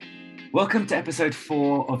Welcome to episode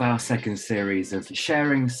 4 of our second series of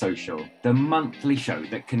Sharing Social, the monthly show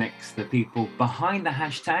that connects the people behind the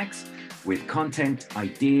hashtags with content,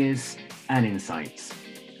 ideas, and insights.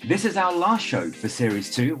 This is our last show for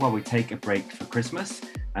series 2 while we take a break for Christmas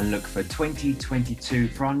and look for 2022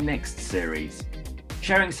 for our next series.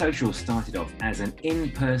 Sharing Social started off as an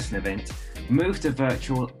in-person event, moved to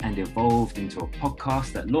virtual, and evolved into a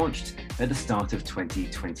podcast that launched at the start of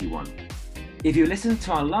 2021. If you listened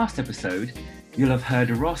to our last episode, you'll have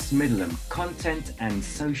heard Ross Middleham, content and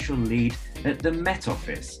social lead at the Met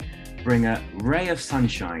Office, bring a ray of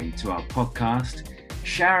sunshine to our podcast,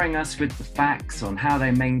 showering us with the facts on how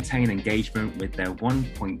they maintain engagement with their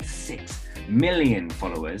 1.6 million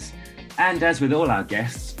followers, and as with all our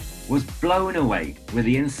guests, was blown away with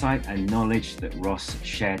the insight and knowledge that Ross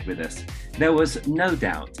shared with us. There was no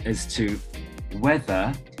doubt as to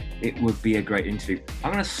whether it would be a great interview.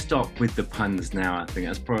 I'm going to stop with the puns now. I think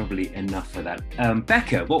that's probably enough for that.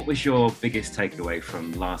 Becca, what was your biggest takeaway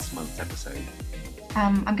from last month's episode?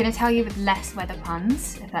 I'm going to tell you with less weather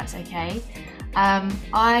puns, if that's okay.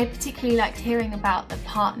 I particularly liked hearing about the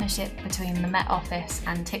partnership between the Met Office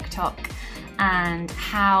and TikTok and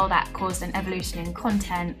how that caused an evolution in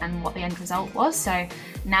content and what the end result was. So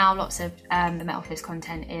now lots of the Met Office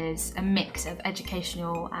content is a mix of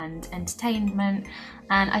educational and entertainment,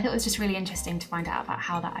 and I thought it was just really interesting to find out about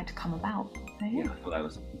how that had come about. So, yeah, I thought that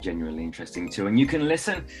was genuinely interesting too. And you can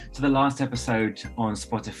listen to the last episode on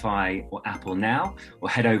Spotify or Apple now, or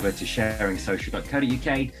head over to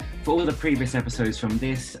sharingsocial.co.uk for all the previous episodes from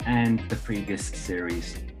this and the previous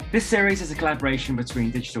series. This series is a collaboration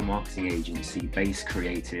between digital marketing agency Base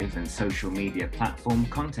Creative and social media platform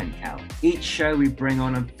Content Cal. Each show we bring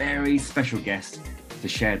on a very special guest to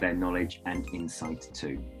share their knowledge and insight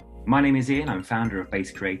too. My name is Ian, I'm founder of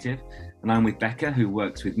Base Creative, and I'm with Becca, who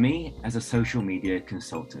works with me as a social media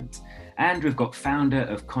consultant. And we've got founder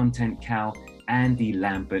of Content Cal, Andy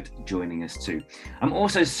Lambert, joining us too. I'm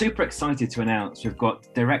also super excited to announce we've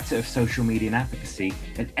got Director of Social Media and Advocacy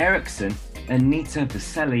at Ericsson, Anita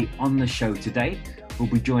Viselli, on the show today. Will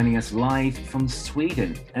be joining us live from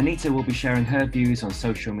Sweden. Anita will be sharing her views on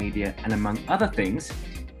social media and, among other things,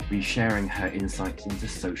 be sharing her insights into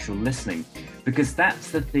social listening, because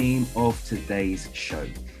that's the theme of today's show.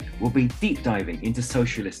 We'll be deep diving into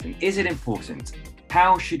social listening. Is it important?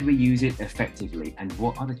 How should we use it effectively? And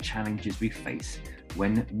what are the challenges we face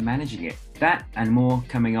when managing it? That and more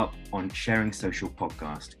coming up on Sharing Social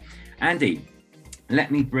podcast. Andy,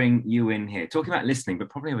 let me bring you in here. Talking about listening, but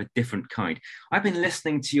probably of a different kind. I've been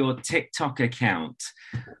listening to your TikTok account,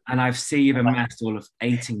 and I've seen you've amassed all of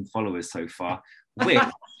 18 followers so far, which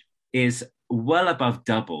is well above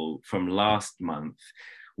double from last month.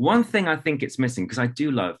 One thing I think it's missing, because I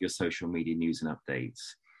do love your social media news and updates.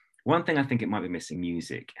 One thing I think it might be missing,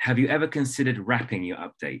 music. Have you ever considered rapping your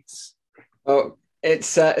updates? Oh,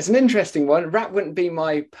 it's an interesting one. Rap wouldn't be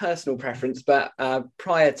my personal preference, but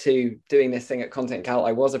prior to doing this thing at Content Cal,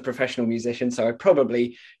 I was a professional musician, so I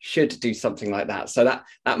probably should do something like that. So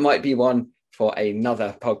that might be one for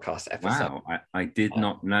another podcast episode. Wow, I did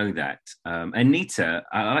not know that. Anita,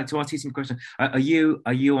 I'd like to ask you some questions. Are you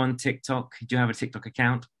on TikTok? Do you have a TikTok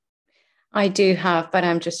account? I do have, but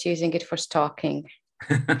I'm just using it for stalking.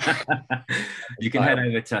 You can head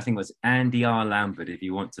over to, I think it was Andy R. Lambert, if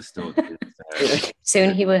you want to stalk this.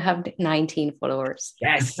 Soon he will have 19 followers.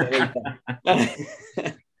 Yes.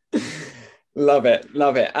 Love it.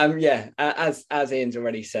 Yeah, as Ian's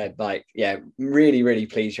already said, really, really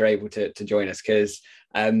pleased you're able to join us, because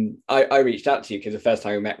I reached out to you because the first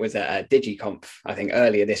time we met was at DigiConf, I think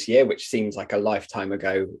earlier this year, which seems like a lifetime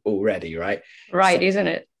ago already, right? Right, so, isn't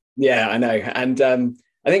it? Yeah, I know. And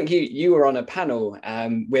I think you were on a panel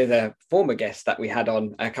with a former guest that we had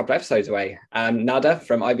on a couple of episodes away, Nada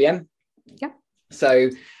from IBM. Yeah. So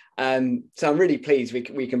I'm really pleased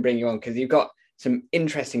we can bring you on, because you've got some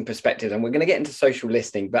interesting perspectives, and we're going to get into social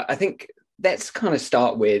listening. But I think let's kind of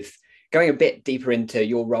start with going a bit deeper into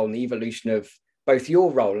your role and the evolution of both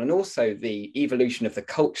your role and also the evolution of the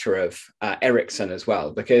culture of Ericsson as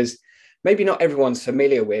well, because maybe not everyone's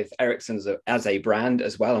familiar with Ericsson as a brand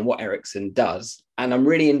as well and what Ericsson does. And I'm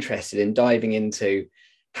really interested in diving into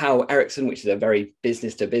how Ericsson, which is a very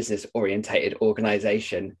business to business orientated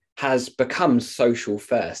organization, has become social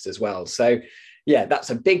first as well. So yeah, that's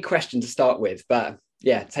a big question to start with, but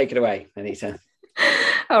yeah, take it away, Anita.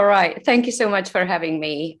 All right. Thank you so much for having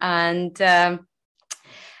me. And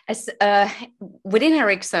within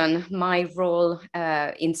Ericsson, my role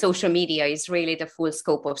in social media is really the full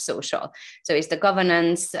scope of social. So it's the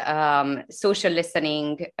governance, social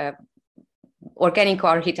listening, organic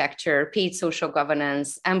architecture, paid social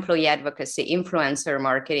governance, employee advocacy, influencer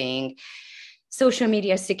marketing, social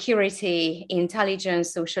media security,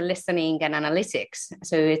 intelligence, social listening, and analytics.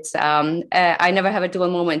 So it's I never have a dull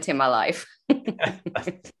moment in my life.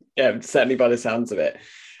 Yeah, certainly by the sounds of it.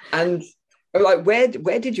 And like, where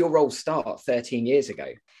did your role start 13 years ago?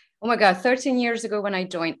 Oh my God, 13 years ago when I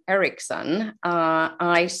joined Ericsson,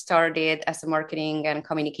 I started as a marketing and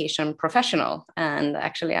communication professional. And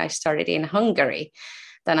actually, I started in Hungary.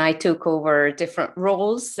 Then I took over different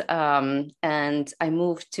roles, and I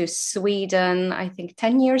moved to Sweden, I think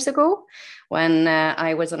 10 years ago, when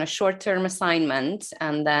I was on a short-term assignment.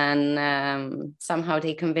 And then somehow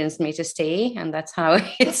they convinced me to stay, and that's how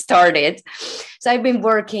it started. So I've been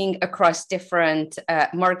working across different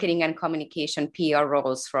marketing and communication PR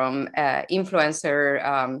roles, from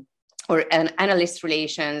influencer or analyst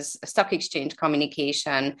relations, stock exchange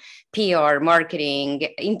communication, PR, marketing,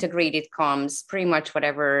 integrated comms, pretty much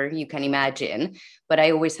whatever you can imagine. But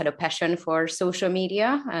I always had a passion for social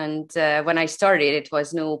media. And when I started, it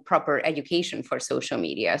was no proper education for social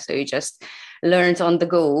media. So you just learned on the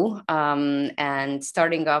go, and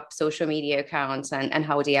starting up social media accounts and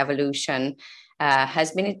how the evolution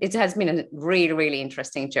has been a really, really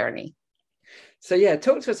interesting journey. So yeah,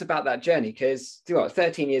 talk to us about that journey, because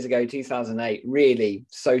 13 years ago, 2008, really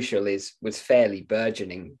social was fairly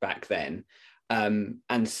burgeoning back then, and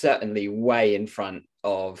certainly way in front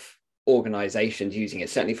of organizations using it,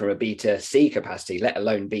 certainly from a B2C capacity, let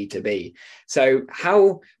alone B2B. So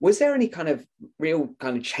how was there any kind of real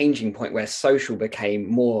kind of changing point where social became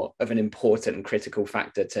more of an important and critical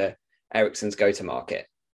factor to Ericsson's go-to-market?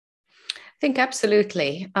 I think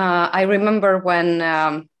absolutely. I remember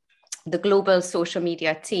when the global social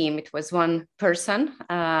media team, it was one person,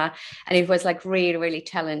 and it was like really, really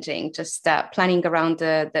challenging, just planning around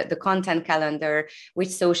the content calendar, which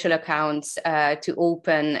social accounts to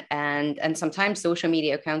open, and sometimes social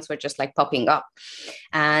media accounts were just like popping up.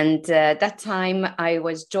 And that time I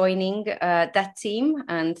was joining that team,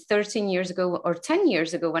 and 13 years ago or 10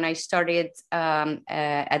 years ago, when I started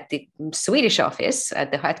at the Swedish office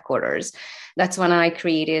at the headquarters, that's when I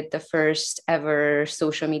created the first ever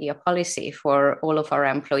social media policy for all of our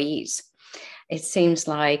employees. It seems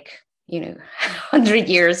like, 100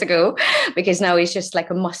 years ago, because now it's just like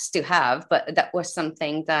a must to have, but that was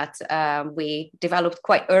something that we developed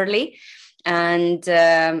quite early. And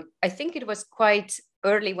I think it was quite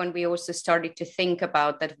early when we also started to think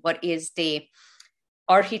about that, what is the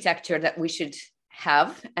architecture that we should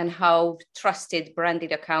have, and how trusted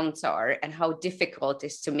branded accounts are, and how difficult it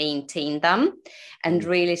is to maintain them, and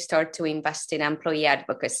really start to invest in employee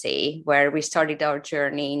advocacy, where we started our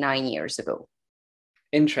journey 9 years ago.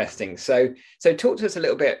 Interesting. So talk to us a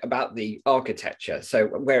little bit about the architecture. So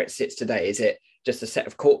where it sits today, is it just a set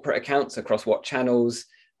of corporate accounts across what channels?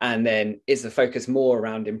 And then is the focus more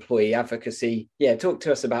around employee advocacy? Yeah, talk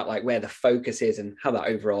to us about like where the focus is and how that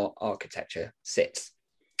overall architecture sits.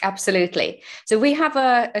 Absolutely. So we have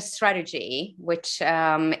a strategy, which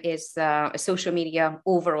is a social media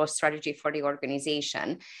overall strategy for the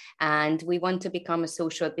organization. And we want to become a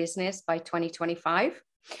social business by 2025.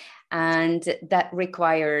 And that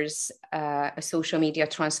requires a social media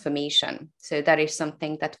transformation. So that is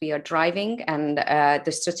something that we are driving. And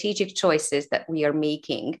the strategic choices that we are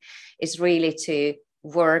making is really to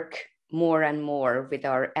work more and more with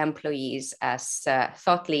our employees as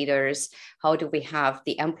thought leaders. How do we have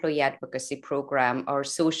the employee advocacy program, our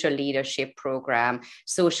social leadership program,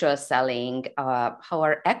 social selling, how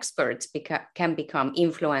our experts can become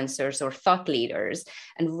influencers or thought leaders,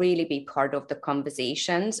 and really be part of the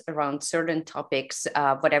conversations around certain topics,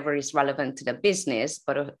 whatever is relevant to the business,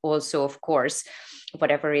 but also, of course,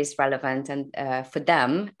 whatever is relevant and for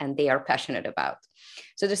them and they are passionate about.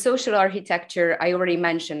 So the social architecture I already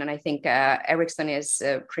mentioned, and I think Ericsson is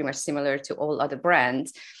pretty much similar to all other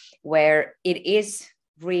brands, where it is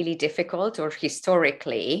really difficult, or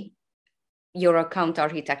historically, your account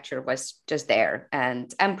architecture was just there,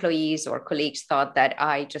 and employees or colleagues thought that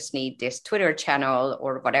I just need this Twitter channel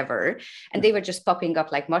or whatever, and they were just popping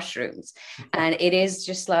up like mushrooms. And it is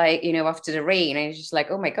just like, after the rain, and it's just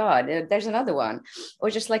like, oh my God, there's another one. Or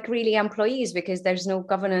just like really employees, because there's no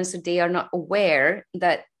governance, so they are not aware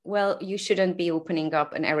that, well, you shouldn't be opening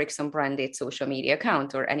up an Ericsson branded social media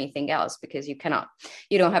account or anything else, because you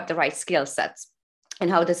don't have the right skill sets. And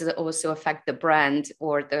how does it also affect the brand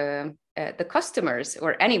or the the customers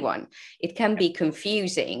or anyone, it can be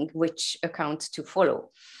confusing which account to follow.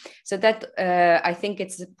 So that I think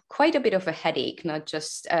it's quite a bit of a headache, not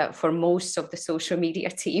just for most of the social media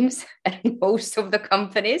teams and most of the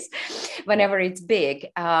companies whenever it's big.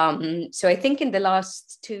 So I think in the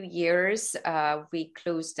last 2 years, we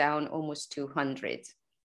closed down almost 200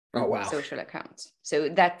 social accounts. So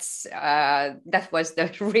that was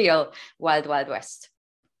the real wild west.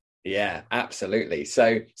 Yeah, absolutely.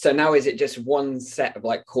 So now is it just one set of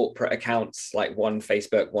like corporate accounts, like one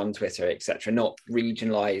Facebook, one Twitter, etc., not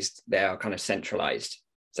regionalized? They are kind of centralized.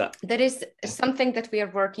 That is something that we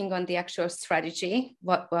are working on, the actual strategy.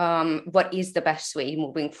 What is the best way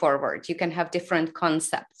moving forward? You can have different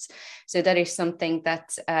concepts. So that is something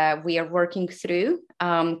that we are working through.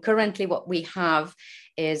 Currently, what we have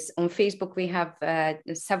is on Facebook, we have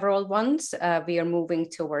several ones. We are moving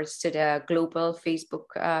towards to the global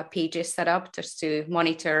Facebook pages set up just to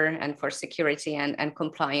monitor and for security and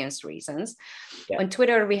compliance reasons. Yeah. On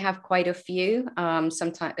Twitter, we have quite a few.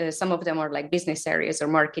 Sometimes some of them are like business areas or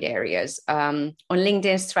market areas. On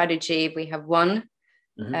LinkedIn strategy, we have one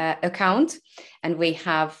account, and we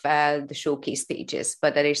have the showcase pages,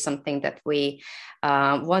 but that is something that we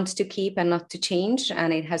want to keep and not to change,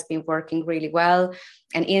 and it has been working really well.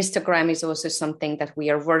 And Instagram is also something that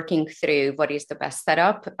we are working through what is the best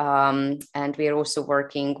setup, and we are also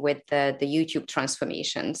working with the YouTube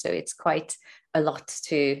transformation, so it's quite a lot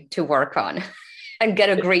to work on and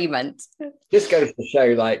get agreement. This goes to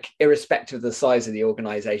show, like, irrespective of the size of the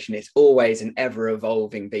organization, it's always an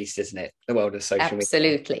ever-evolving beast, isn't it? The world of social media.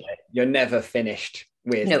 Absolutely. You're never finished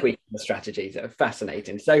with tweaking the strategies. They're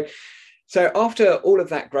fascinating. So after all of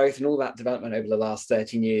that growth and all that development over the last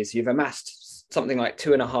 13 years, you've amassed something like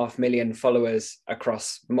 2.5 million followers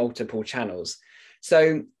across multiple channels.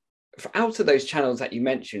 So out of those channels that you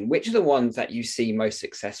mentioned, which are the ones that you see most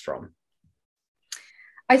success from?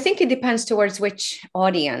 I think it depends towards which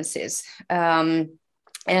audiences. And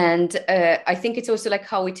I think it's also like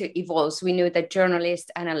how it evolves. We know that journalists,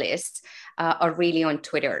 analysts are really on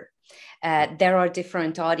Twitter. There are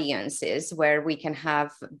different audiences where we can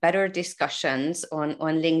have better discussions on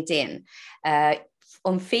LinkedIn.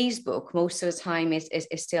 On Facebook, most of the time is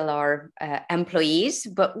still our employees,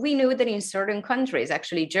 but we know that in certain countries,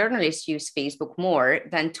 actually journalists use Facebook more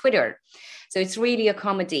than Twitter. So it's really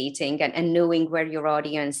accommodating and knowing where your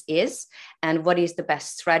audience is and what is the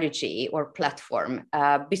best strategy or platform.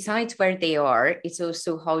 Besides where they are, it's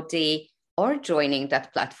also how they are joining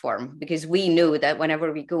that platform, because we know that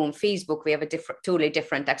whenever we go on Facebook, we have a totally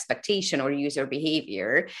different expectation or user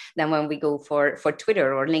behavior than when we go for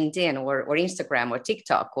Twitter or LinkedIn or Instagram or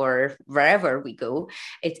TikTok or wherever we go.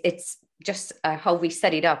 It's just how we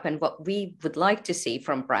set it up, and what we would like to see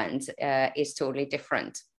from brands is totally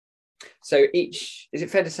different. So is it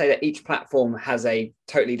fair to say that each platform has a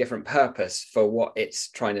totally different purpose for what it's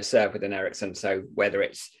trying to serve within Ericsson? So whether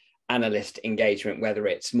it's analyst engagement, whether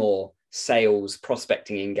it's more sales,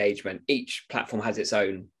 prospecting engagement, each platform has its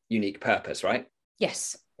own unique purpose, right?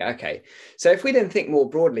 Yes. Okay. So if we then think more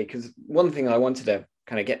broadly, because one thing I wanted to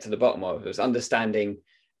kind of get to the bottom of was understanding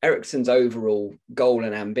Ericsson's overall goal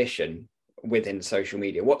and ambition within social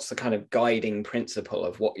media. What's the kind of guiding principle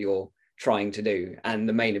of what you're trying to do and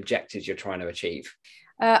the main objectives you're trying to achieve?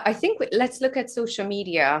 I think let's look at social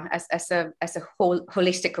media as a whole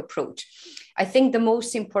holistic approach. I think the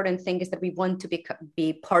most important thing is that we want to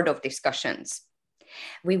be part of discussions.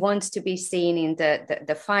 We want to be seen in the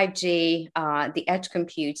 5G, the edge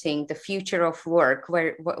computing, the future of work.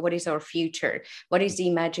 What is our future? What is the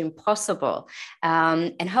imagine possible?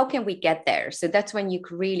 And how can we get there? So that's when you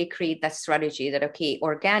really create that strategy that, okay,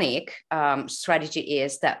 organic strategy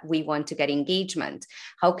is that we want to get engagement.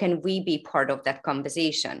 How can we be part of that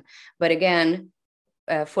conversation? But again,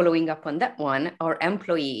 following up on that one, our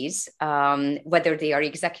employees, whether they are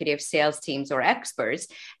executive sales teams or experts,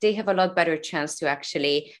 they have a lot better chance to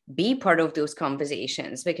actually be part of those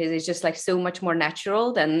conversations, because it's just like so much more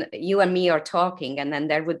natural than you and me are talking. And then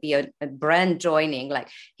there would be a brand joining like,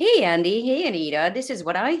 hey, Andy, hey, Anita, this is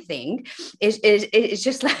what I think. It's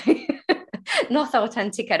just like... not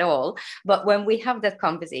authentic at all. But when we have that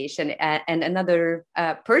conversation and another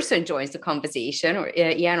person joins the conversation, or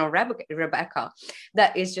Ian or Rebecca,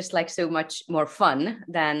 that is just like so much more fun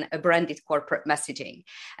than a branded corporate messaging.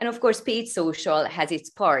 And of course, paid social has its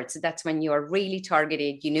parts. That's when you are really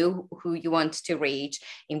targeted, you know who you want to reach,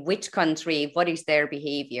 in which country, what is their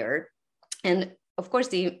behavior. And of course,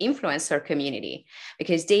 the influencer community,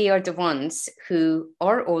 because they are the ones who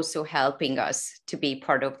are also helping us to be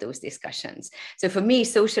part of those discussions. So for me,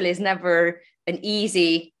 social is never an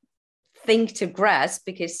easy thing to grasp,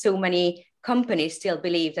 because so many companies still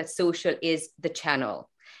believe that social is the channel.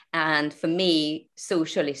 And for me,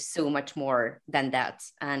 social is so much more than that.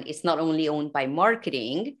 And it's not only owned by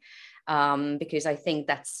marketing, because I think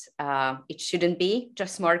that's it shouldn't be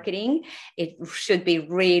just marketing. It should be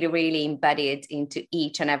really, really embedded into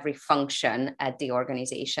each and every function at the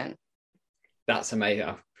organization. That's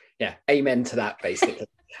amazing. Yeah, amen to that, basically.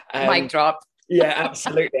 Mic drop. Yeah,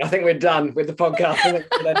 absolutely. I think we're done with the podcast.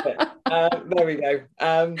 There we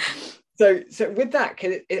go. So with that,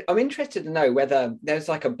 I'm interested to know whether there's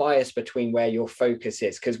like a bias between where your focus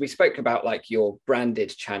is, because we spoke about like your branded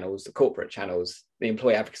channels, the corporate channels, the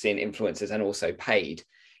employee advocacy and influencers, and also paid.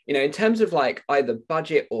 You know, in terms of like either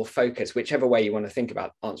budget or focus, whichever way you want to think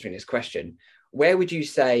about answering this question, where would you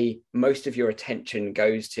say most of your attention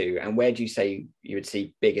goes to, and where do you say you would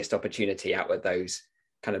see biggest opportunity out of those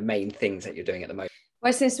kind of main things that you're doing at the moment?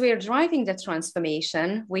 Well, since we are driving the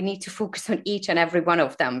transformation, we need to focus on each and every one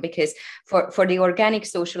of them, because for the organic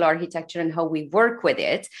social architecture and how we work with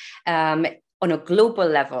it, on a global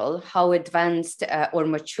level, how advanced or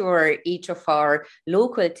mature each of our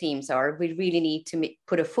local teams are, we really need to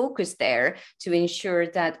put a focus there to ensure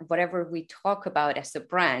that whatever we talk about as a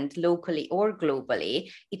brand, locally or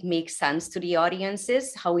globally, it makes sense to the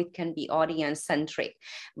audiences, how it can be audience-centric.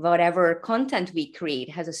 Whatever content we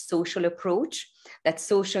create has a social approach, that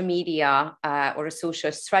social media or a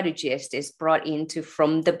social strategist is brought into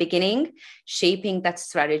from the beginning, shaping that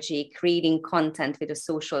strategy, creating content with a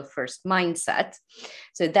social first mindset.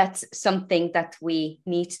 So that's something that we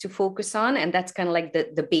need to focus on. And that's kind of like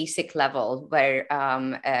the basic level where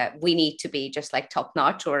we need to be just like top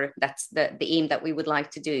notch, or that's the aim that we would like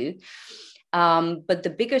to do. But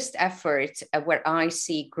the biggest effort where I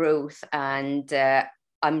see growth, and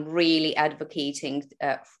I'm really advocating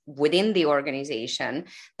within the organization,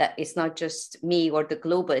 that it's not just me or the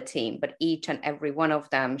global team, but each and every one of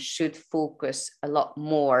them should focus a lot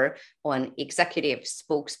more on executives,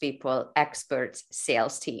 spokespeople, experts,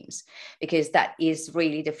 sales teams, because that is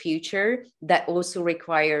really the future. That also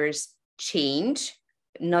requires change,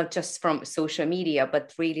 not just from social media,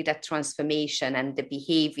 but really that transformation and the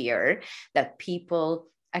behavior that people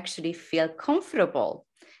actually feel comfortable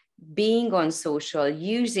being on social,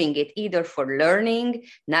 using it either for learning,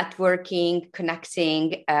 networking,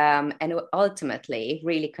 connecting, and ultimately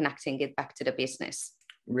really connecting it back to the business.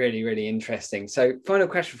 Really, really interesting. So final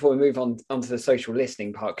question before we move on onto the social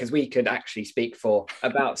listening part, because we could actually speak for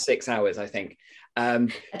about 6 hours, I think.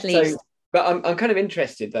 At least. But I'm kind of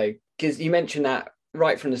interested though, because you mentioned that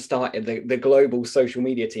right from the start, the global social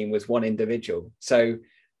media team was one individual. So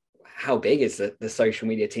how big is the social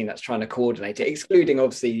media team that's trying to coordinate it, excluding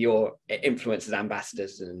obviously your influencers,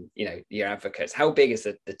 ambassadors, and your advocates? How big is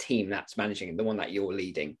the team that's managing, the one that you're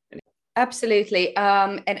leading? Absolutely.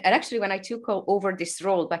 And actually, when I took over this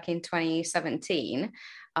role back in 2017,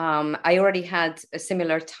 I already had a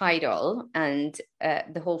similar title, and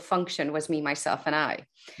the whole function was me, myself, and I.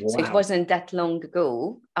 Wow. So it wasn't that long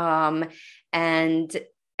ago.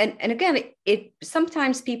 And again, it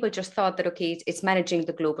sometimes people just thought that, okay, it's managing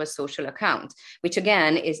the global social account, which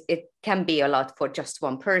again, it can be a lot for just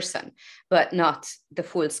one person, but not the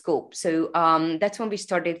full scope. So that's when we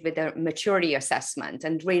started with a maturity assessment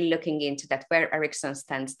and really looking into that, where Ericsson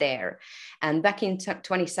stands there. And back in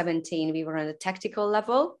 2017, we were on a tactical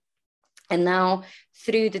level. And now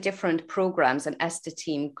through the different programs, and as the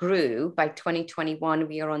team grew, by 2021,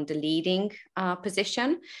 we are on the leading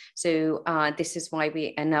position. So this is why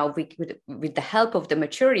with the help of the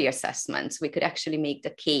maturity assessments, we could actually make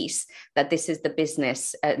the case that this is the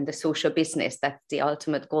business, the social business, that's the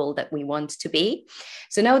ultimate goal that we want to be.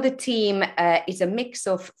 So now the team is a mix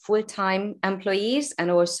of full-time employees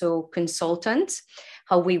and also consultants,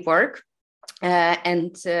 how we work.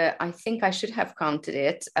 And I think I should have counted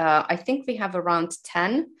it. I think we have around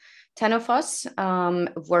 10 of us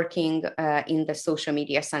working in the Social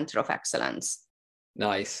Media Center of Excellence.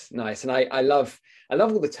 Nice. And I love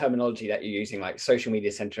all the terminology that you're using, like Social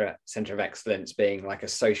Media Center of Excellence being like a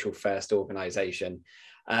social first organization,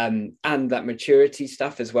 and that maturity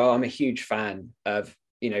stuff as well. I'm a huge fan of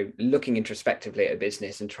looking introspectively at a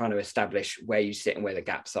business and trying to establish where you sit and where the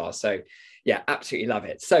gaps are. So yeah, absolutely love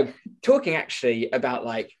it. So talking actually about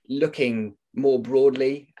like looking more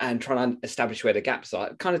broadly and trying to establish where the gaps are,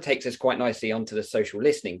 it kind of takes us quite nicely onto the social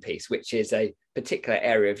listening piece, which is a particular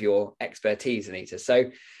area of your expertise, Anita. So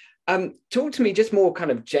talk to me just more kind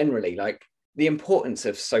of generally, like the importance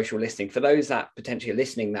of social listening for those that potentially are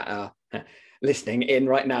listening, that are listening in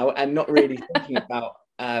right now and not really thinking about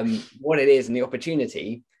what it is and the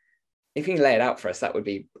opportunity. If you can lay it out for us, that would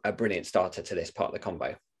be a brilliant starter to this part of the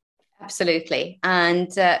convo. Absolutely.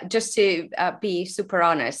 And just to be super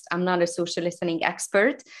honest, I'm not a social listening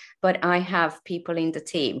expert, but I have people in the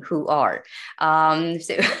team who are.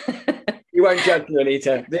 So You won't judge me,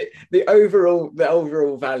 Anita. The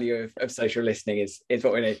overall value of social listening is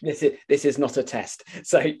what we need. This is not a test,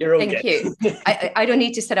 so you're all Thank good. you. I don't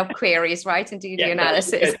need to set up queries, right, and do the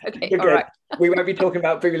analysis. Okay, all right. We won't be talking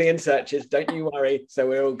about Boolean searches. Don't you worry. So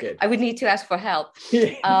we're all good. I would need to ask for help.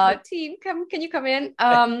 Team, can you come in?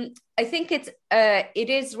 I think it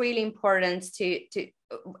is really important to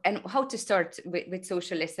and how to start with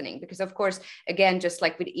social listening, because of course, again, just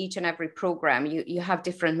like with each and every program, you have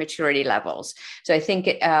different maturity levels. So I think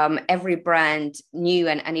every brand knew,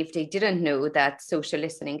 and if they didn't know, that social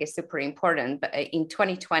listening is super important, but in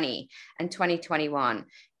 2020 and 2021,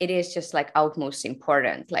 it is just like utmost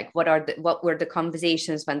important. Like what were the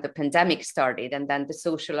conversations when the pandemic started, and then the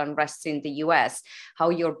social unrest in the US, how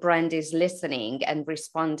your brand is listening and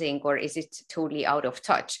responding, or is it totally out of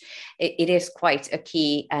touch? It is quite a key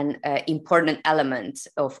and important element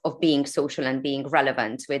of being social and being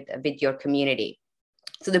relevant with your community.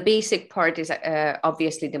 So the basic part is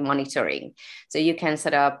obviously the monitoring. So you can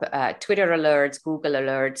set up Twitter alerts, Google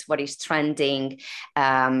alerts, what is trending,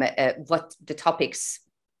 what the topics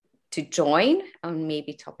to join, and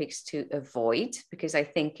maybe topics to avoid, because I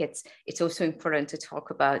think it's also important to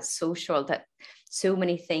talk about social, that so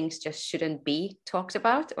many things just shouldn't be talked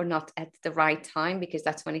about, or not at the right time, because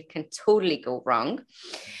that's when it can totally go wrong.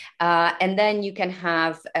 And then you can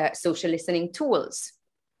have social listening tools.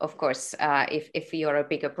 Of course, if you're a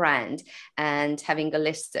bigger brand, and having a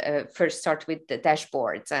list, first start with the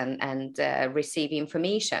dashboards and receive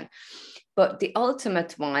information. But the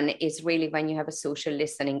ultimate one is really when you have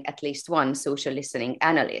at least one social listening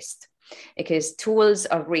analyst, because tools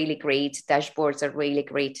are really great, dashboards are really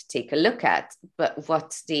great to take a look at. But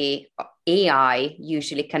what the AI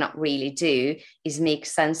usually cannot really do is make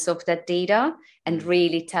sense of that data and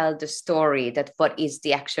really tell the story, that what is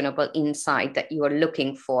the actionable insight that you are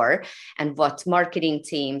looking for, and what marketing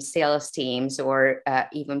teams, sales teams, or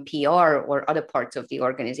even PR or other parts of the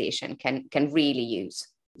organization can really use.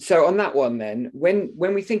 So on that one then, when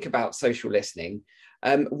we think about social listening,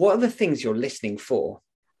 what are the things you're listening for?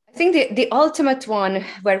 I think the ultimate one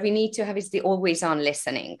where we need to have is the always on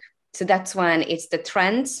listening. So that's when it's the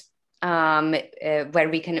trends, where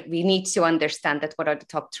we need to understand that what are the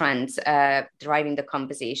top trends driving the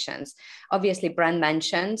conversations. Obviously, brand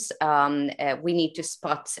mentions, we need to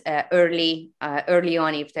spot early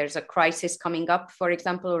on if there's a crisis coming up, for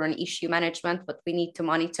example, or an issue management, what we need to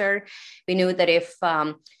monitor. We know that if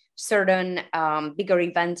certain bigger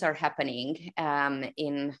events are happening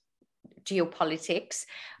in geopolitics,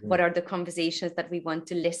 what are the conversations that we want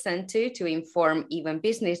to listen to inform even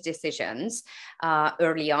business decisions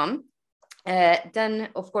early on. Then,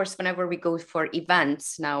 of course, whenever we go for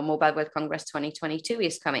events, now Mobile World Congress 2022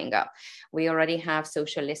 is coming up. We already have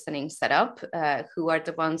social listening set up. Who are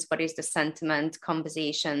the ones? What is the sentiment,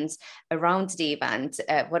 conversations around the event?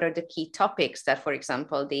 What are the key topics that, for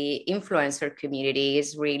example, the influencer community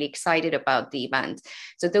is really excited about the event?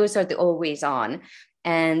 So those are the always on.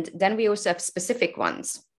 And then we also have specific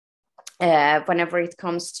ones. Whenever it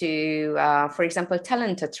comes to, for example,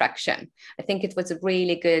 talent attraction. I think it was a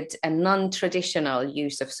really good and non-traditional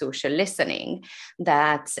use of social listening,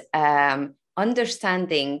 that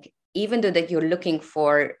understanding, even though that you're looking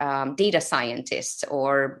for data scientists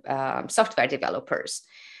or software developers,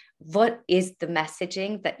 what is the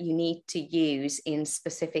messaging that you need to use in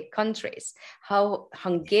specific countries? How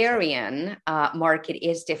Hungarian market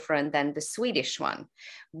is different than the Swedish one?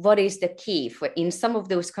 What is the key for in some of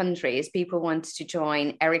those countries? People want to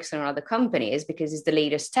join Ericsson or other companies because it's the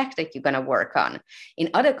latest tech that you're going to work on.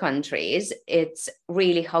 In other countries, it's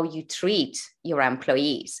really how you treat your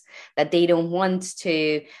employees, that they don't want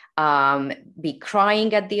to be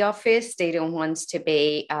crying at the office. They don't want to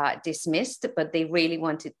be dismissed, but they really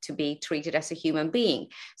want it to be treated as a human being.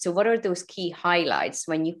 So what are those key highlights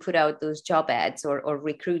when you put out those job ads or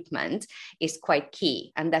recruitment is quite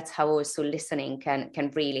key. And that's how also listening can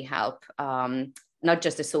really help, not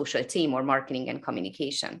just the social team or marketing and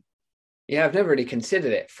communication. Yeah, I've never really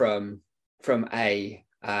considered it from a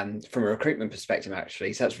recruitment perspective,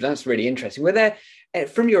 actually. So that's really interesting. Were there,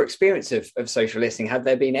 from your experience of social listening, have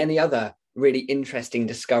there been any other really interesting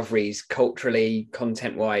discoveries culturally,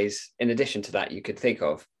 content-wise, in addition to that you could think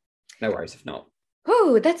of? No worries if not.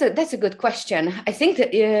 Oh, that's a good question. I think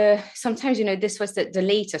that sometimes, this was the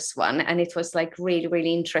latest one, and it was like really,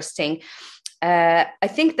 really interesting. I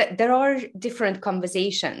think that there are different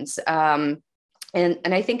conversations. And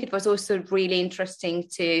I think it was also really interesting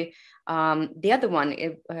to The other one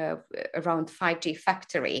around 5G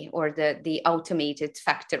factory or the automated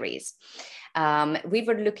factories. We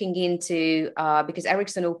were looking into, because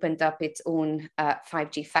Ericsson opened up its own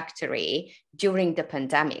 5G factory during the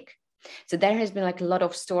pandemic. So there has been like a lot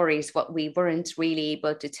of stories what we weren't really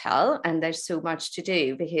able to tell, and there's so much to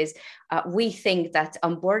do because we think that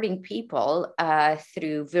onboarding people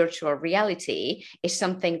through virtual reality is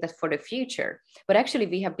something that for the future, but actually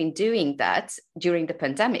we have been doing that during the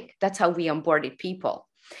pandemic. That's how we onboarded people.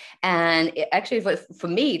 And actually, for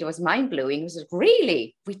me, it was mind blowing. It was like,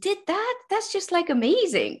 really, we did that? That's just like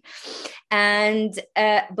amazing. And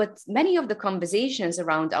but many of the conversations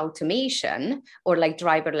around automation or like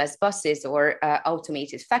driverless buses or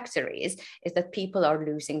automated factories is that people are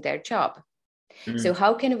losing their job. Mm-hmm. So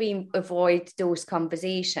how can we avoid those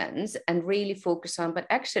conversations and really focus on, but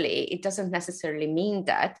actually, it doesn't necessarily mean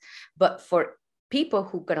that, but for people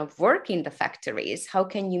who are going to work in the factories, how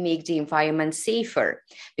can you make the environment safer?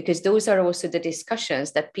 Because those are also the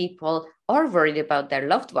discussions that people are worried about their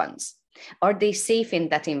loved ones. Are they safe in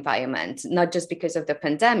that environment? Not just because of the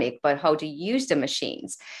pandemic, but how to use the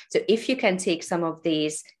machines. So if you can take some of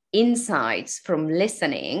these insights from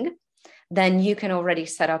listening, then you can already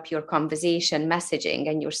set up your conversation messaging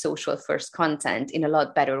and your social first content in a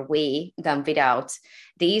lot better way than without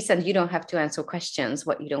these. And you don't have to answer questions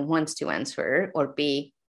what you don't want to answer or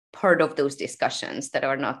be part of those discussions that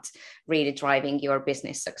are not really driving your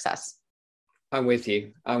business success. I'm with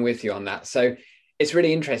you on that. So it's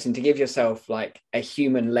really interesting to give yourself like a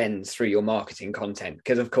human lens through your marketing content,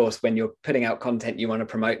 because of course, when you're putting out content, you want to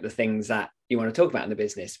promote the things that you want to talk about in the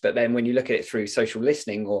business. But then when you look at it through social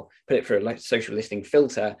listening or put it through a social listening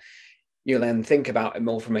filter, you'll then think about it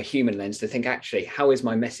more from a human lens to think, actually, how is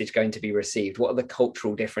my message going to be received? What are the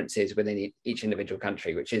cultural differences within each individual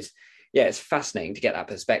country? Which is, yeah, it's fascinating to get that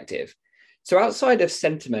perspective. So outside of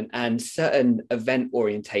sentiment and certain event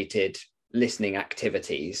orientated listening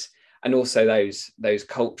activities, and also those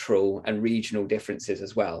cultural and regional differences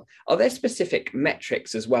as well, are there specific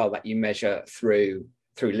metrics as well that you measure through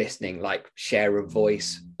listening, like share of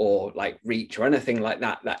voice or like reach or anything like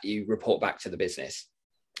that you report back to the business?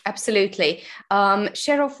 Absolutely.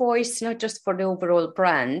 Share of voice, not just for the overall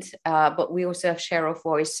brand, but we also have share of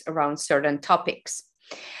voice around certain topics.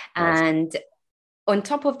 Nice. And on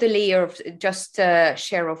top of the layer of just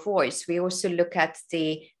share of voice, we also look at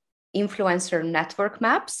the influencer network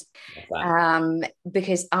maps,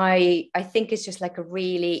 because I think it's just like a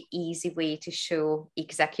really easy way to show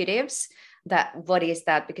executives that what is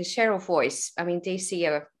that, because share of voice, I mean, they see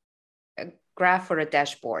a graph or a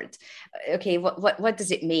dashboard. Okay, what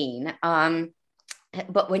does it mean?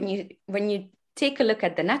 But when you take a look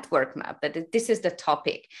at the network map, that this is the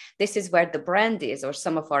topic, this is where the brand is, or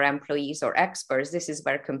some of our employees or experts, this is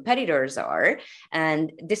where competitors are,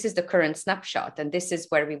 and this is the current snapshot, and this is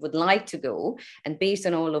where we would like to go. And based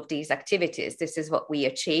on all of these activities, this is what we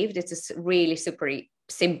achieved. It's a really super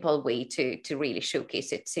simple way to really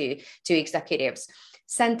showcase it to executives.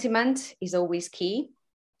 Sentiment is always key,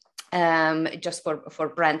 just for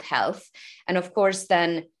brand health. And of course,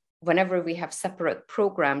 then whenever we have separate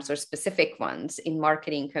programs or specific ones in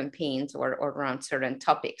marketing campaigns or around certain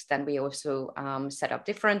topics, then we also set up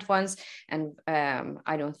different ones. And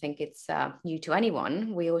I don't think it's new to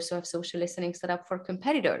anyone. We also have social listening set up for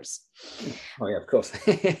competitors. Oh yeah, of course.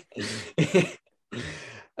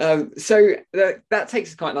 So that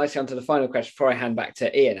takes us quite nicely onto the final question before I hand back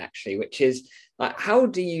to Ian, actually, which is like, how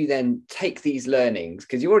do you then take these learnings?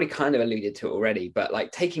 Because you already kind of alluded to it already, but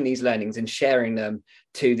like taking these learnings and sharing them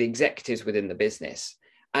to the executives within the business,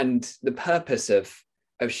 and the purpose of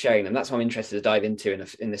sharing them. That's what I'm interested to dive into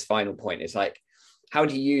in this final point, is like, how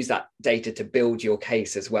do you use that data to build your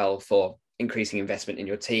case as well for increasing investment in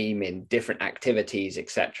your team, in different activities,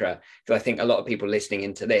 etc.? Because I think a lot of people listening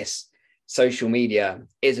into this, social media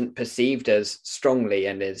isn't perceived as strongly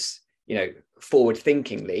and as,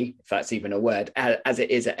 forward-thinkingly, if that's even a word, as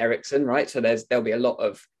it is at Ericsson, right? So there'll be a lot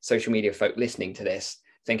of social media folk listening to this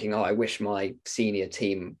thinking, oh, I wish my senior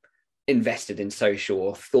team invested in social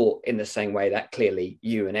or thought in the same way that clearly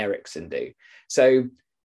you and Ericsson do. So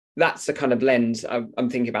that's the kind of lens I'm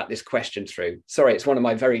thinking about this question through. Sorry, it's one of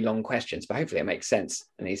my very long questions, but hopefully it makes sense,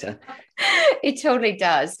 Anita. It totally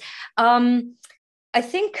does. I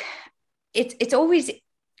think it's always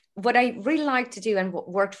what I really like to do, and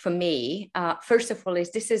what worked for me, first of all,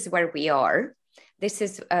 is this is where we are. This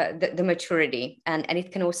is the maturity, and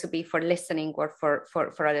it can also be for listening or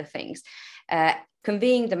for other things.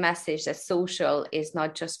 conveying the message that social is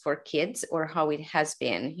not just for kids, or how it has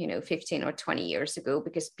been, 15 or 20 years ago,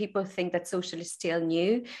 because people think that social is still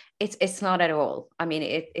new. It's not at all. I mean,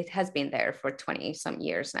 it has been there for 20 some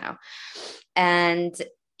years now. And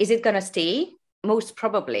is it going to stay? Most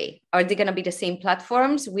probably. Are they going to be the same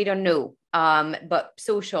platforms? We don't know. But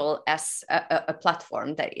social as a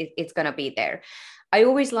platform, that it's going to be there. I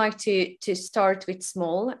always like to start with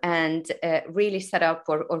small and really set up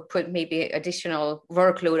or put maybe additional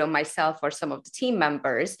workload on myself or some of the team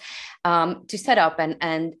members to set up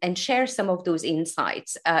and share some of those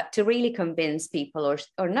insights to really convince people,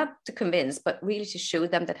 or not to convince, but really to show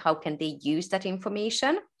them that how can they use that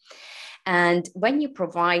information. And when you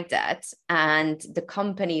provide that, and the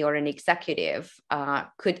company or an executive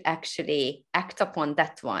could actually act upon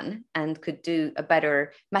that one and could do a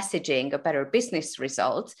better messaging, a better business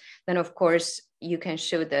result, then of course you can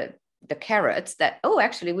show the carrots that, oh,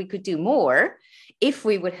 actually we could do more if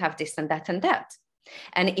we would have this and that and that.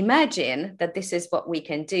 And imagine that this is what we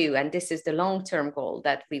can do. And this is the long-term goal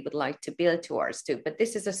that we would like to build towards too. But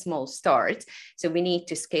this is a small start. So we need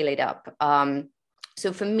to scale it up.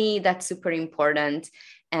 So for me, that's super important.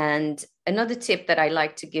 And another tip that I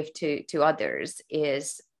like to give to others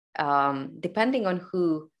is depending on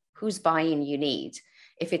whose buy-in you need.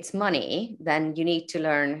 If it's money, then you need to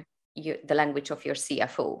learn the language of your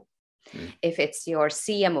CFO. If it's your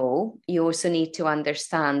CMO, you also need to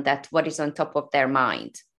understand that what is on top of their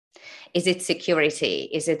mind. Is it security?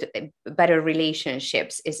 Is it better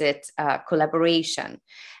relationships? Is it collaboration?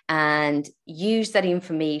 And use that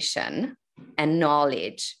information and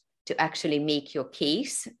knowledge to actually make your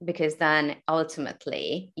case, because then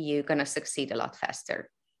ultimately you're going to succeed a lot faster.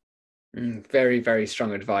 Very, very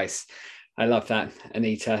strong advice. I love that,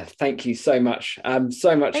 Anita. Thank you so much.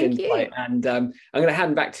 So much Thank insight. you. And I'm going to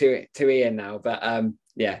hand back to Ian now. But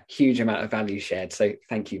huge amount of value shared. So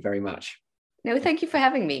thank you very much. No, thank you for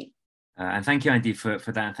having me. And thank you, Andy, for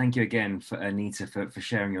that. And thank you again, for Anita, for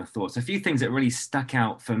sharing your thoughts. A few things that really stuck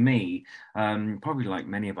out for me, probably like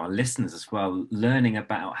many of our listeners as well, learning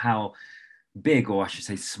about how big, or I should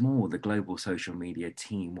say small, the global social media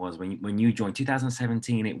team was when you joined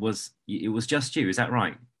 2017. It was just you, is that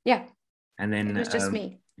right? Yeah. And then it was just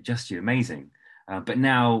me. Just you, amazing. But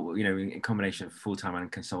now, in combination of full-time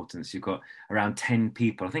and consultants, you've got around 10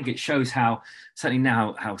 people. I think it shows certainly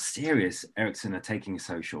now, how serious Ericsson are taking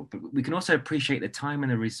social. But we can also appreciate the time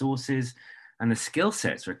and the resources and the skill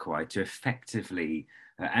sets required to effectively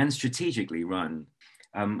and strategically run.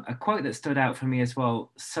 A quote that stood out for me as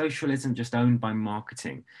well: social isn't just owned by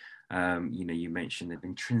marketing. You mentioned it's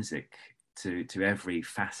intrinsic to every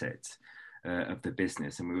facet of the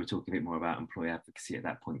business. And we were talking a bit more about employee advocacy at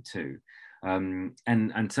that point too. And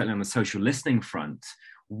certainly on the social listening front,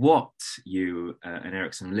 what you and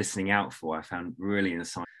Ericsson are listening out for, I found really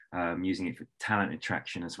insightful, using it for talent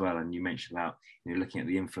attraction as well. And you mentioned about looking at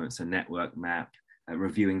the influencer network map,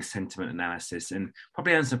 reviewing sentiment analysis, and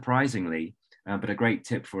probably unsurprisingly, but a great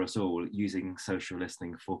tip for us all, using social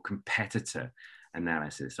listening for competitor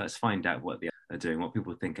analysis. Let's find out what they are doing, what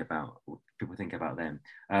people think about them.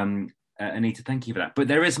 Anita, thank you for that. But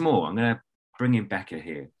there is more. I'm going to bring in Becca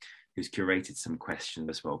here, who's curated some questions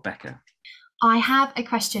as well. Becca. I have a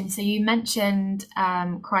question. So you mentioned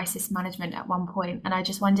crisis management at one point, and I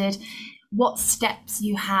just wondered what steps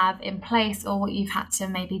you have in place, or what you've had to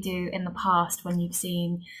maybe do in the past when you've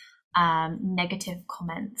seen negative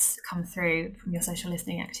comments come through from your social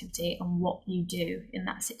listening activity, and what you do in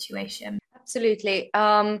that situation. Absolutely.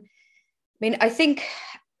 I think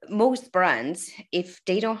most brands, if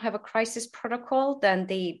they don't have a crisis protocol, then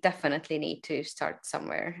they definitely need to start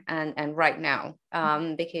somewhere and right now,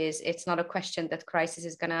 because it's not a question that crisis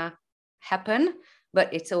is going to happen,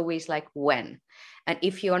 but it's always like when. And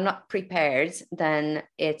if you're not prepared, then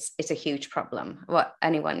it's a huge problem, what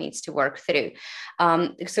anyone needs to work through.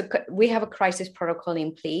 So we have a crisis protocol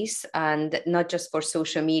in place, and not just for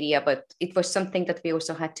social media, but it was something that we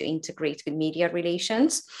also had to integrate with media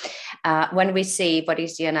relations. When we say, what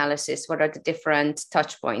is the analysis? What are the different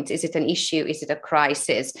touch points? Is it an issue? Is it a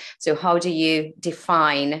crisis? So how do you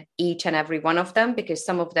define each and every one of them? Because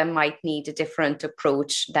some of them might need a different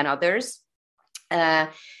approach than others.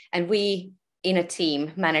 And we, in a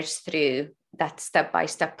team, managed through that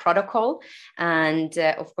step-by-step protocol. And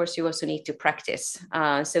of course, you also need to practice.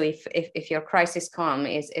 So if your crisis calm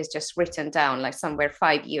is just written down like somewhere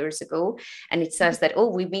 5 years ago, and it says that, oh,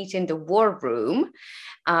 we meet in the war room,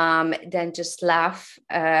 then just laugh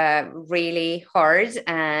really hard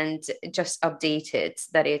and just update it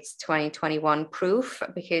that it's 2021 proof,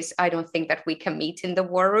 because I don't think that we can meet in the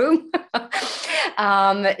war room.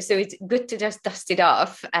 So it's good to just dust it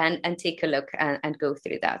off and take a look and go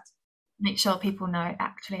through that. Make sure people know it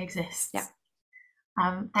actually exists. Yeah.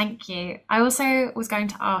 Thank you. I also was going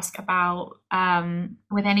to ask about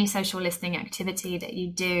with any social listening activity that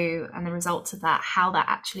you do and the results of that, how that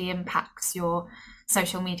actually impacts your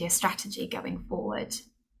social media strategy going forward.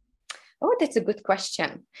 Oh, that's a good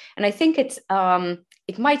question. And I think it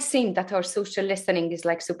might seem that our social listening is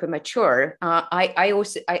like super mature.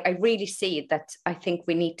 I really see that I think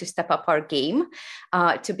we need to step up our game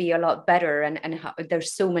to be a lot better. And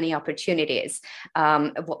there's so many opportunities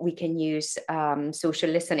what we can use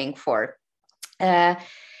social listening for.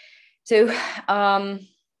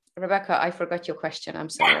 Rebecca, I forgot your question. I'm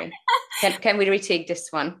sorry. Can we retake this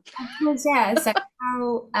one? Yeah. So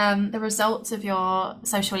how the results of your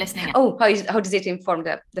social listening? Oh, how does it inform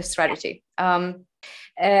the strategy?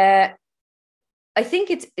 I think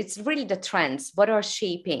it's really the trends, what are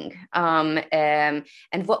shaping, and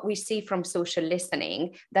what we see from social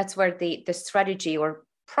listening. That's where the strategy, or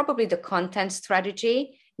probably the content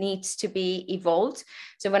strategy, needs to be evolved.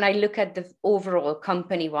 So when I look at the overall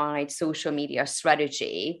company-wide social media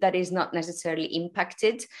strategy, that is not necessarily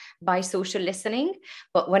impacted by social listening,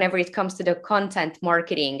 but whenever it comes to the content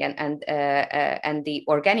marketing and the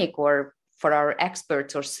organic, or for our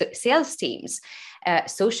experts or sales teams,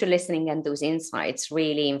 social listening and those insights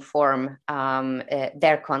really inform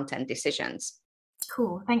their content decisions.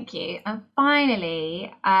 Cool, thank you. And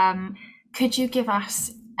finally, could you give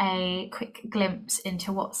us a quick glimpse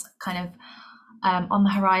into what's kind of on the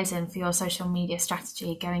horizon for your social media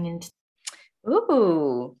strategy going into?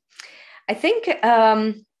 Ooh, I think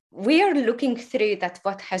we are looking through that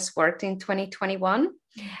what has worked in 2021.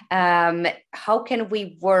 How can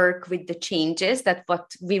we work with the changes that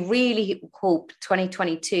what we really hope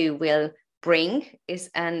 2022 will bring is,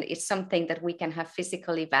 and it's something that we can have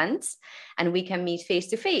physical events and we can meet face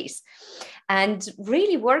to face, and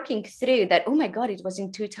really working through that. Oh my God, it was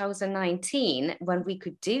in 2019 when we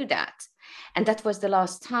could do that. And that was the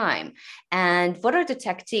last time. And what are the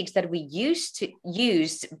tactics that we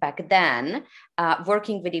used back then,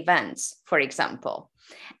 working with events, for example?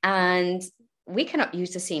 And we cannot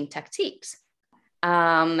use the same tactics.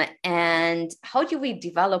 And how do we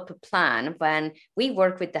develop a plan when we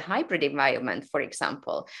work with the hybrid environment, for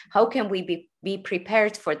example? How can we be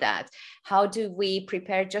prepared for that? How do we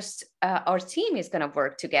prepare just our team is going to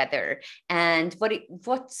work together? And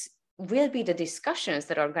what will be the discussions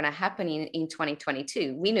that are going to happen in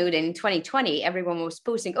 2022? We know that in 2020, everyone was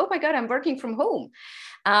posting, oh my God, I'm working from home.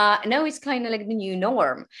 Now it's kind of like the new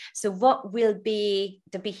norm. So what will be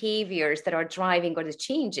the behaviors that are driving or the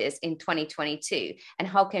changes in 2022? And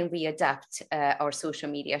how can we adapt our social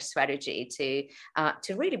media strategy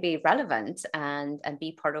to really be relevant and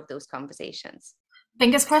be part of those conversations?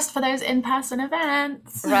 Fingers crossed for those in-person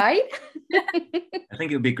events, right? I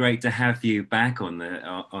think it would be great to have you back on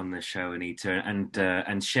the show, Anita,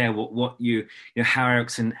 and share what how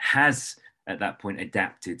Ericsson has at that point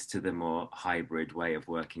adapted to the more hybrid way of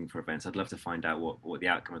working for events. I'd love to find out what the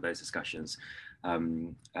outcome of those discussions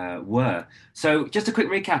were. So just a quick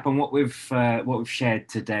recap on what we've shared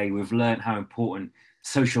today. We've learned how important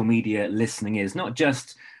social media listening is, not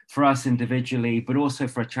just for us individually, but also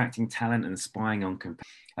for attracting talent and spying on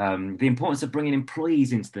the importance of bringing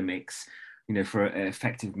employees into the mix, for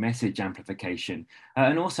effective message amplification,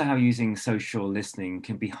 and also how using social listening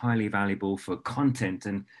can be highly valuable for content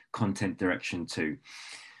and content direction too.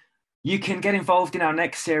 You can get involved in our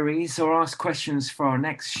next series or ask questions for our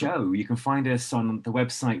next show. You can find us on the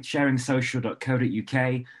website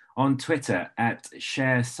sharingsocial.co.uk, on Twitter at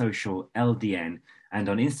ShareSocialLDN, and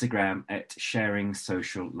on Instagram at Sharing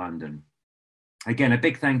Social London. Again, a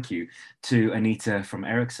big thank you to Anita from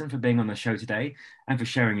Ericsson for being on the show today and for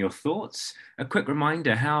sharing your thoughts. A quick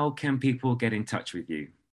reminder, how can people get in touch with you?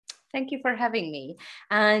 Thank you for having me.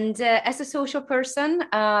 And as a social person,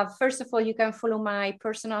 first of all, you can follow my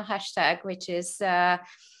personal hashtag, which is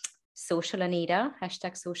Social Anita,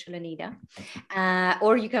 hashtag Social Anita.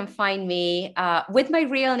 Or you can find me with my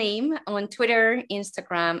real name on Twitter,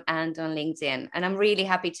 Instagram, and on LinkedIn. And I'm really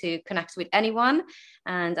happy to connect with anyone.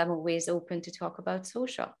 And I'm always open to talk about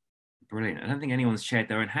social. Brilliant. I don't think anyone's shared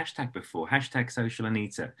their own hashtag before. Hashtag Social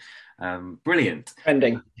Anita. Brilliant.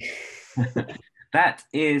 Trending. that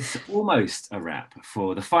is almost a wrap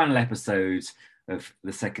for the final episode of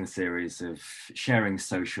the second series of Sharing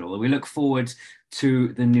Social. We look forward to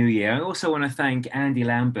the new year. I also want to thank Andy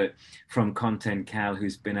Lambert from Content Cal,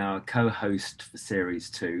 who's been our co-host for Series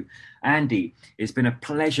 2. Andy, it's been a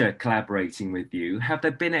pleasure collaborating with you. Have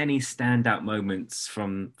there been any standout moments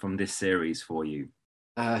from this series for you?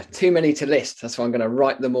 Too many to list. That's why I'm going to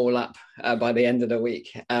write them all up by the end of the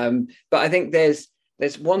week. But I think there's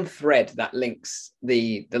one thread that links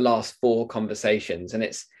the last 4 conversations, and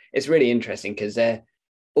it's really interesting because they're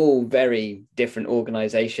all very different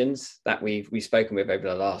organizations that we've spoken with over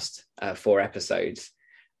the last 4 episodes.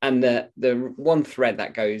 And the one thread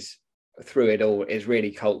that goes through it all is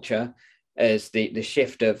really culture, as the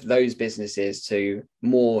shift of those businesses to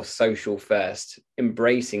more social first,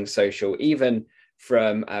 embracing social, even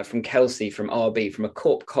from Kelsey, from RB, from a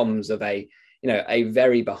corp comms of a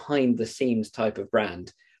very behind the scenes type of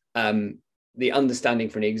brand. The understanding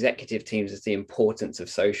from the executive teams is the importance of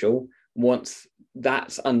social. Once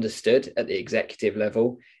that's understood at the executive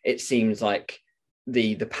level, it seems like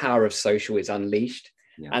the power of social is unleashed.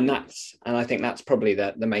 Yeah. And I think that's probably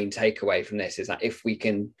the main takeaway from this, is that if we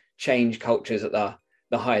can change cultures at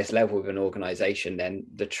the highest level of an organization, then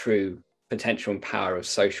the true potential and power of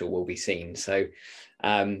social will be seen. So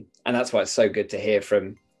and that's why it's so good to hear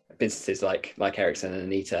from businesses like Ericsson and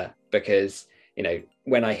Anita, because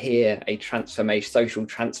when I hear a social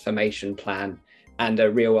transformation plan and a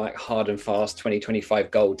real hard and fast 2025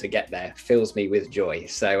 goal to get there, fills me with joy.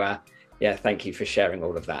 So thank you for sharing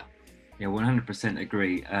all of that. Yeah, 100%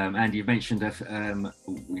 agree. And you've mentioned a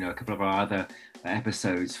couple of our other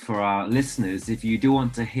episodes. For our listeners, if you do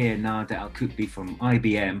want to hear Nada Al-Kutbi from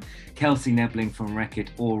IBM, Kelsey Nebling from Reckitt,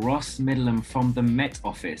 or Ross Middleham from the Met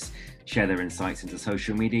Office share their insights into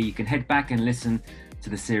social media, you can head back and listen to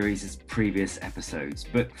the series' previous episodes.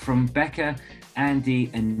 But from Becca, Andy,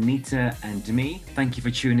 Anita, and me, thank you for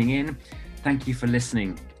tuning in. Thank you for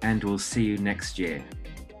listening, and we'll see you next year.